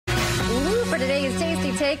today's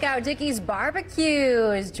Tasty Takeout, Dickey's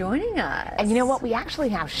Barbecue is joining us. And you know what? We actually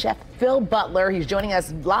have Chef Phil Butler. He's joining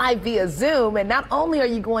us live via Zoom. And not only are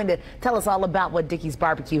you going to tell us all about what Dickey's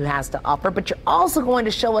Barbecue has to offer, but you're also going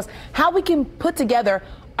to show us how we can put together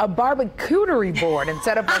a barbecuterie board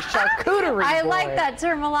instead of a charcuterie board. I like that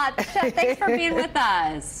term a lot. Chef, thanks for being with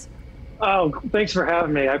us. Oh, thanks for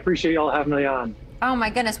having me. I appreciate y'all having me on. Oh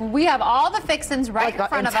my goodness, we have all the fixins right in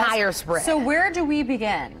front of us. Entire spread. So where do we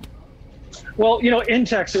begin? Well, you know, in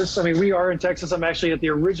Texas, I mean, we are in Texas. I'm actually at the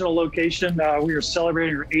original location. We are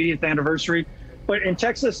celebrating our 80th anniversary. But in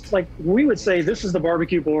Texas, like, we would say this is the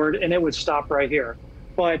barbecue board, and it would stop right here.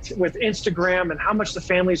 But with Instagram and how much the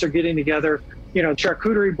families are getting together, you know,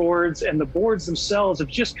 charcuterie boards and the boards themselves have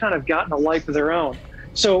just kind of gotten a life of their own.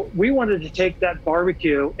 So we wanted to take that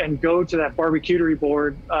barbecue and go to that barbecuterie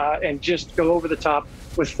board and just go over the top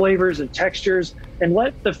with flavors and textures and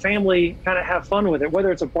let the family kind of have fun with it,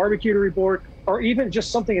 whether it's a barbecuterie board or even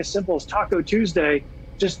just something as simple as Taco Tuesday,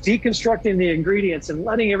 just deconstructing the ingredients and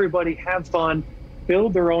letting everybody have fun,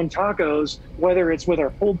 build their own tacos, whether it's with our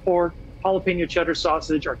pulled pork, jalapeno cheddar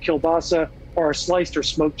sausage, our kielbasa, or our sliced or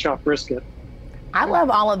smoked chopped brisket. I love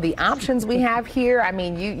all of the options we have here. I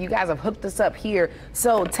mean, you guys have hooked us up here.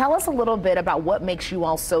 So tell us a little bit about what makes you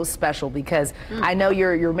all so special, because I know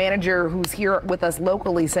your manager who's here with us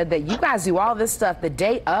locally said that you guys do all this stuff the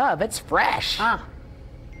day of. It's fresh.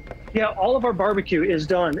 Yeah, all of our barbecue is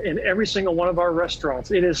done in every single one of our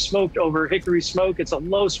restaurants. It is smoked over hickory smoke. It's a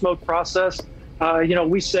low smoke process. You know,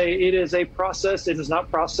 we say it is a process. It is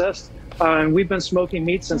not processed. And we've been smoking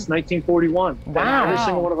meat since 1941. Wow. In every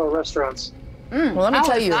single one of our restaurants. Well, let me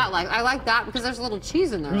tell you. I like that because there's a little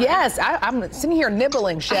cheese in there. Right? Yes, I'm sitting here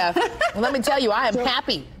nibbling, Chef. And let me tell you, I am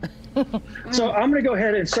happy. So I'm going to go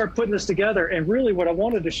ahead and start putting this together. And really what I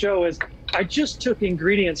wanted to show is I just took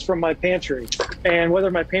ingredients from my pantry. And whether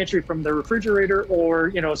my pantry from the refrigerator or,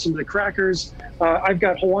 you know, some of the crackers, I've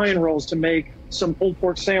got Hawaiian rolls to make some pulled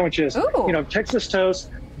pork sandwiches. Ooh. You know, Texas toast,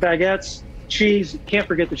 baguettes, cheese, can't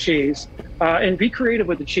forget the cheese. And be creative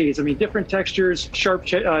with the cheese. I mean, different textures, sharp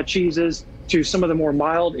cheeses to some of the more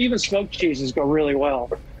mild, even smoked cheeses go really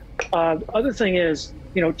well. Other thing is,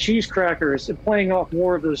 you know, cheese crackers and playing off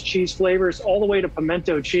more of those cheese flavors all the way to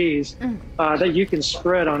pimento cheese that you can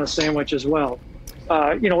spread on a sandwich as well.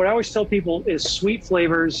 You know, what I always tell people is sweet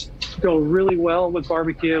flavors go really well with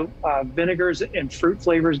barbecue. Vinegars and fruit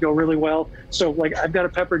flavors go really well. So like I've got a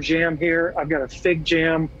pepper jam here. I've got a fig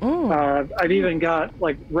jam. I've even got,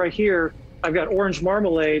 like right here, I've got orange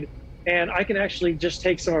marmalade. And I can actually just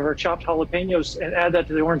take some of our chopped jalapenos and add that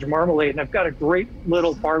to the orange marmalade. And I've got a great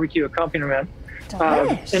little barbecue accompaniment.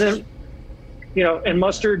 And then, you know, and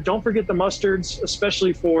mustard, don't forget the mustards,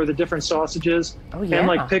 especially for the different sausages. Oh, yeah. And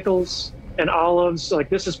like pickles and olives, like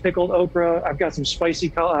this is pickled okra. I've got some spicy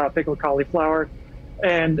pickled cauliflower.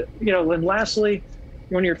 And, you know, and lastly,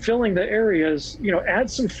 when you're filling the areas, you know, add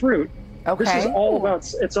some fruit. Okay. This is all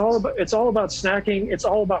about, it's all about snacking. It's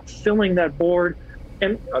all about filling that board.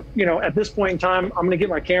 And, you know, at this point in time, I'm going to get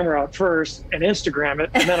my camera out first and Instagram it,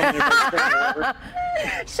 and then I'm going to bring it over.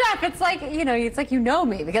 Chef, it's like, you know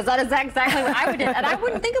me, because that is exactly what I would do. And I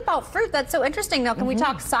wouldn't think about fruit. That's so interesting. Now, can we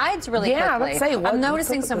talk sides really quickly? Yeah, let's say, I'm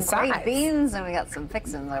noticing some great sides? beans, and we got some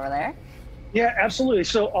fixins over there. Yeah, absolutely.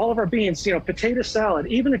 So all of our beans, you know, potato salad,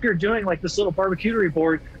 even if you're doing like this little barbecuterie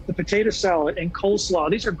board, the potato salad and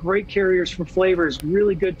coleslaw, these are great carriers for flavors,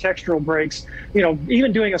 really good textural breaks. You know,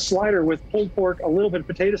 even doing a slider with pulled pork, a little bit of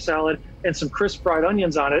potato salad, and some crisp fried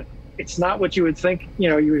onions on it, it's not what you would think, you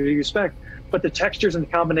know, you would expect. But the textures and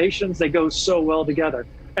the combinations, they go so well together.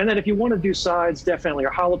 And then if you want to do sides, definitely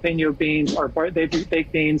our jalapeno beans, our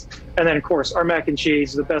baked beans, and then, of course, our mac and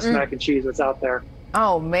cheese, the best mac and cheese that's out there.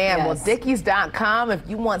 Oh, man. Yes. Well, Dickeys.com if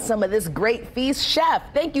you want some of this great feast. Chef,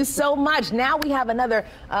 thank you so much. Now we have another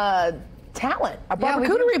talent, a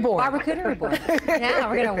barbecuterie board. Barbecuterie board. Yeah,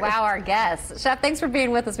 we're going to wow our guests. Chef, thanks for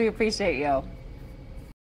being with us. We appreciate you.